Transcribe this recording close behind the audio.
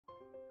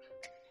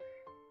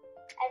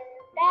And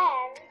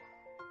then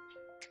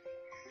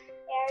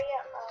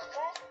area of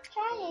a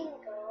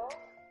triangle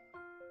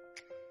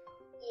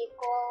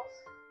equals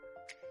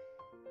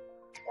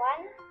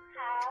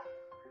 1/2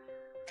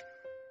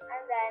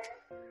 and then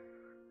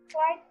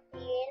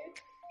 14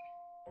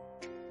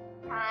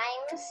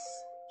 times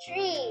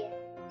 3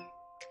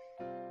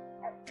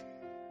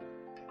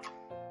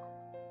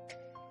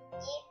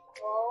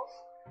 equals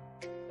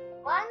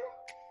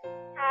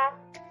 1/2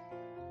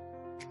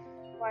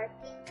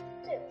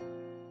 42.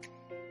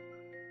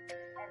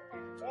 And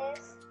then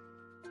this,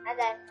 and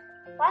then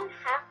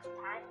 1/2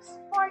 times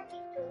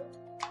 42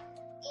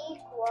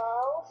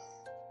 equals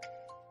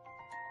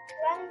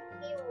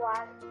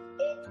 21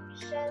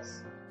 inches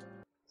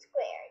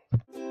squared.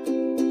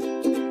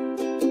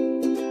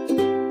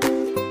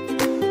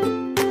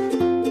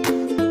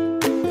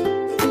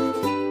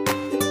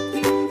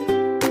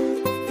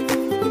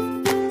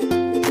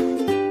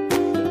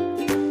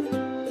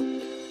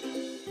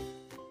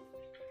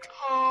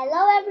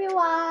 Hello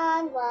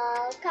everyone,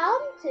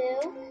 welcome to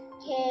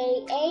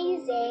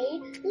KAZ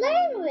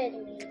Learn With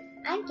Me.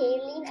 I'm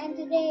Kayleen and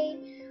today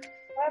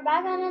we're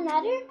back on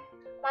another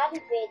math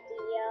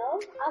video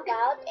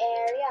about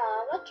area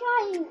of a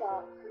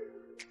triangle.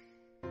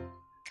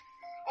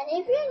 And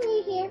if you're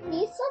new here,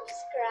 please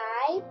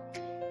subscribe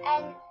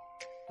and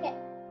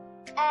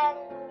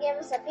give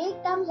us a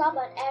big thumbs up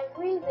on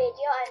every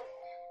video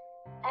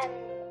and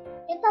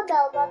hit the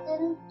bell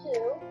button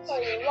too so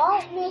you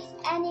won't miss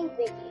any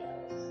videos.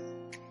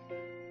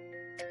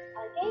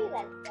 Okay,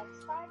 let's get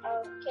started.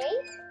 Okay,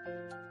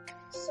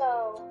 so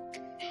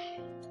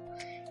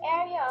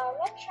area of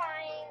a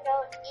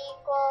triangle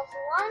equals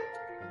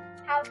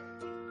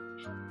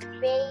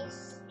 1/2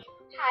 base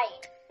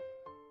height.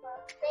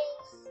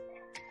 Base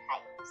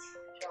height.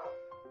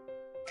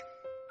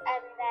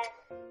 And then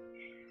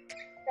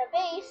the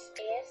base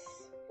is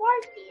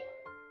 14.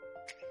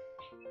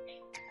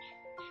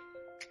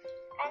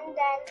 And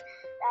then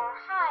the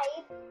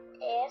height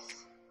is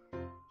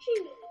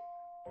 3.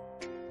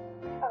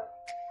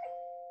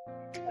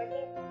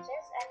 14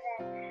 inches, and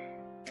then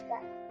the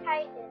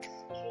height is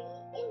 3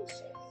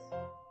 inches.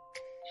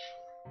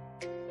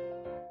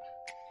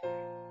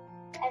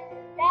 And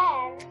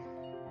then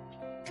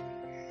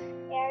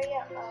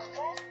area of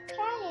a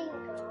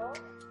triangle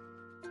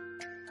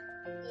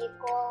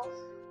equals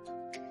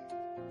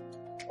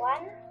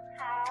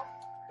 1/2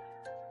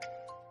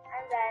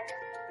 and then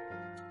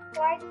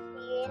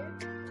 14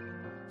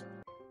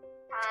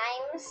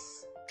 times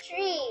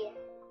 3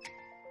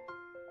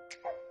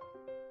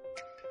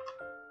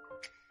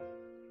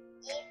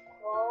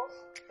 equals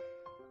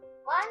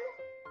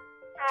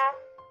 1/2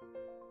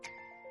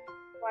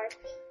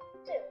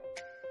 42.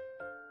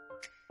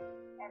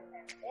 And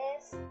then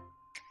this,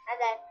 and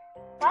then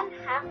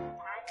 1/2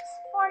 times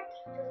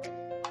 42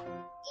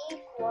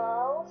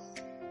 equals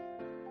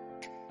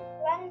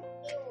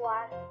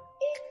 21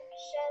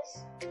 inches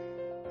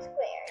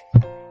squared.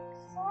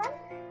 Next one,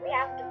 we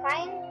have to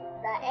find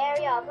the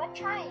area of a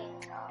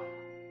triangle.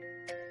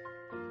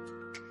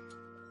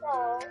 So,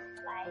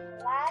 like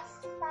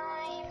last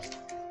time,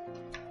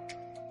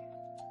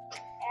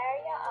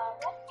 area of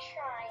a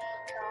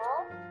triangle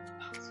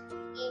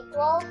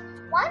equals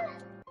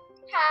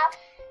 1/2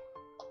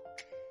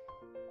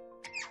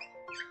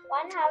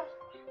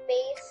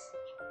 base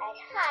and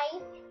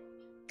height,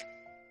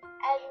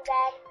 and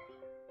then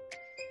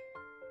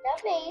the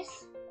base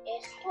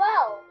is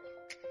 12,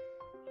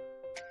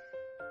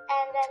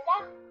 and then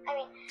 12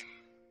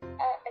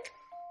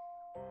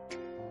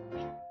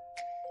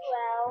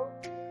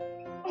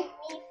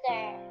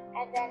 meter,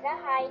 and then the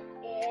height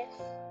is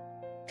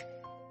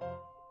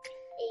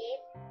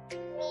 8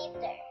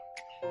 meter.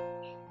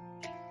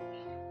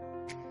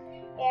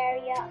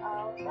 Area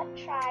of a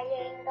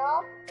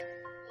triangle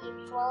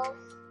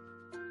equals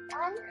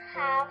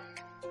 1/2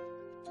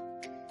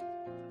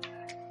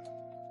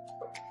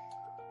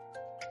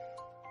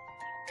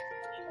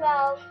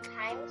 12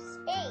 times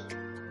 8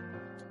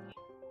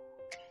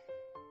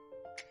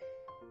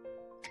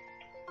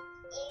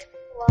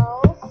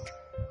 equals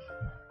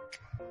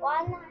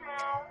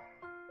 1/2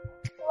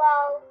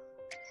 12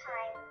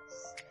 times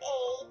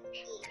 8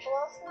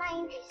 equals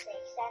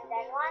 96, and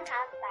then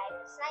 1/2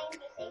 times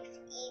 96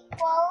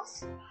 equals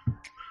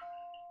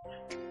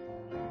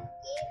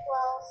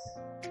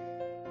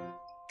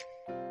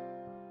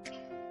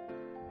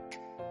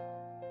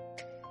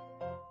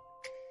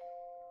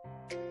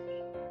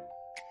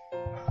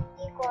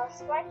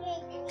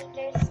 48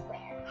 meters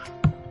squared.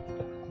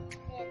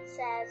 It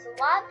says,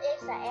 what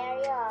is the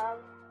area of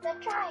the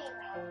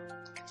triangle?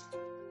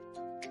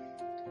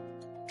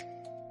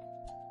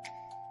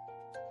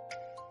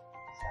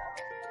 So,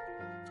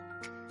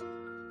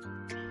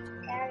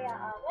 area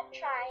of a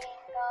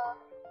triangle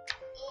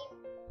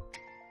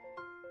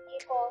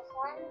equals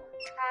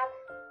 1/2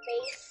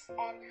 base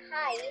and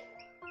height,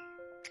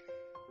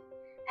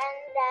 and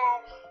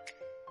then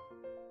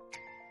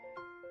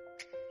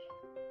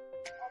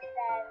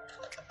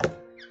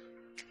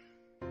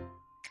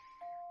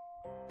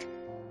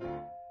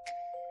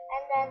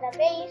the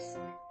base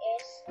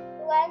is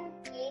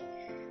 20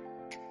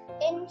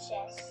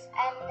 inches,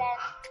 and then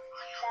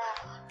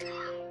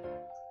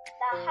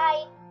the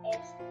height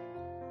is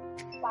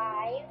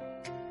 5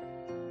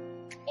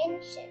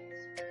 inches.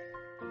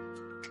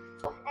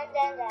 And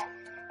then the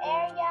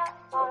area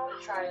of a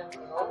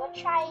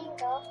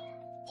triangle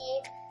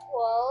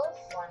equals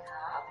 1/2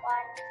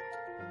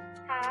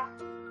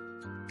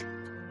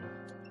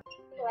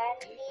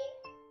 20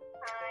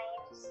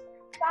 times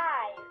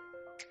 5.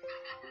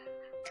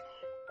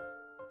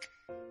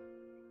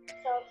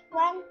 So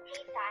 20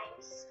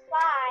 times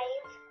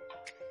 5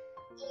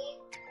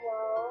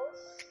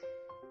 equals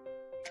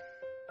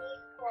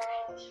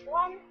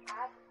 1/2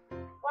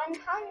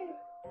 100.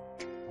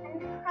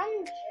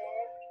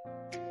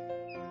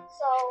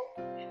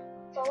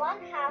 So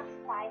 1/2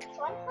 times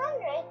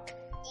 100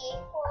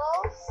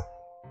 equals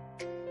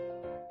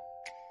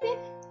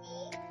 50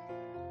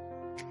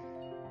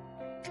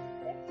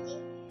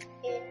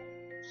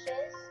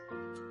 inches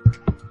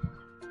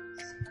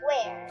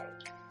squared.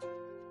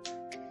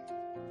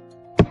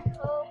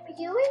 Hope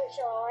you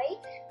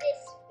enjoyed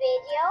this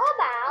video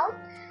about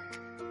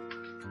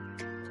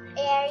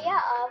area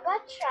of a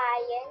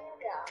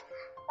triangle.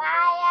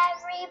 Bye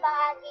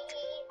everybody.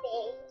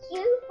 Thank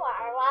you for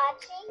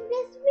watching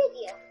this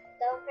video.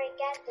 Don't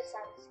forget to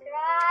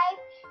subscribe,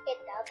 hit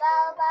the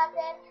bell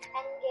button,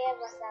 and give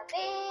us a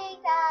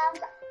big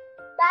thumbs up.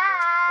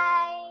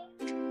 Bye!